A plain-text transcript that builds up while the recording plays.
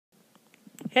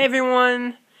Hey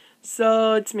everyone!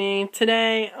 So it's me.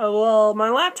 Today, well, my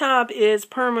laptop is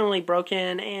permanently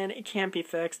broken and it can't be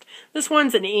fixed. This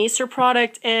one's an Acer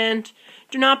product, and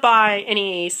do not buy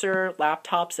any Acer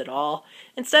laptops at all.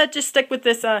 Instead, just stick with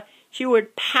this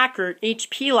Hewlett Packard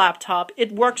HP laptop.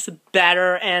 It works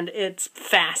better and it's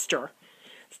faster.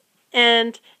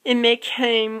 And it may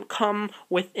come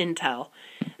with Intel.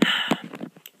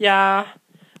 Yeah,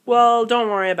 well, don't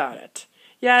worry about it.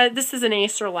 Yeah, this is an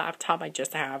Acer laptop I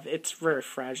just have. It's very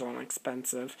fragile and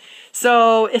expensive.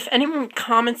 So, if anyone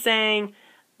comments saying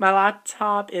my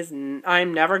laptop is...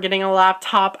 I'm never getting a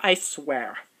laptop, I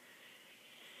swear.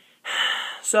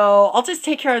 So, I'll just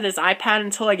take care of this iPad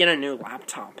until I get a new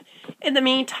laptop. In the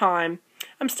meantime,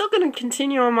 I'm still going to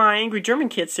continue on my Angry German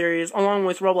Kid series, along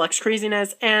with Roblox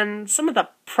Craziness, and some of the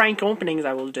prank openings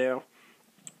I will do.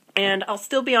 And I'll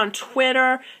still be on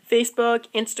Twitter, Facebook,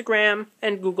 Instagram,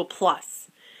 and Google+.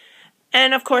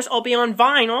 And of course, I'll be on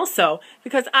Vine also,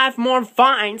 because I have more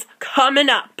Vines coming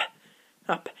up.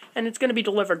 And it's going to be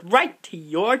delivered right to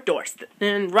your doorstep,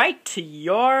 and right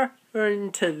to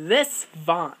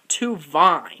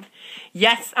Vine.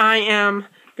 Yes, I am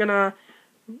gonna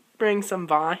bring some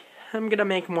Vine. I'm gonna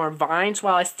make more Vines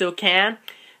while I still can.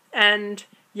 And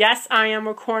yes, I am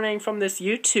recording from this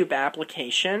YouTube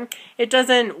application. It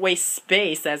doesn't waste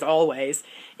space, as always.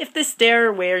 If this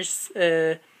stair wears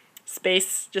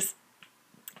space just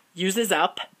uses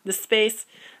up the space,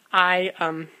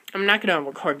 I'm not gonna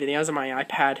record videos on my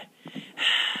iPad.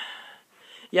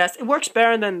 Yes, it works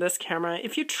better than this camera.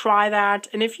 If you try that,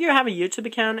 and if you have a YouTube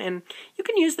account and you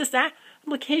can use this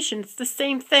application, it's the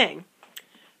same thing.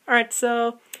 Alright,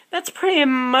 so that's pretty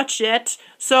much it.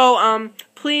 So,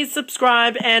 please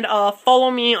subscribe and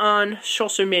follow me on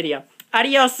social media.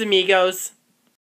 Adios, amigos.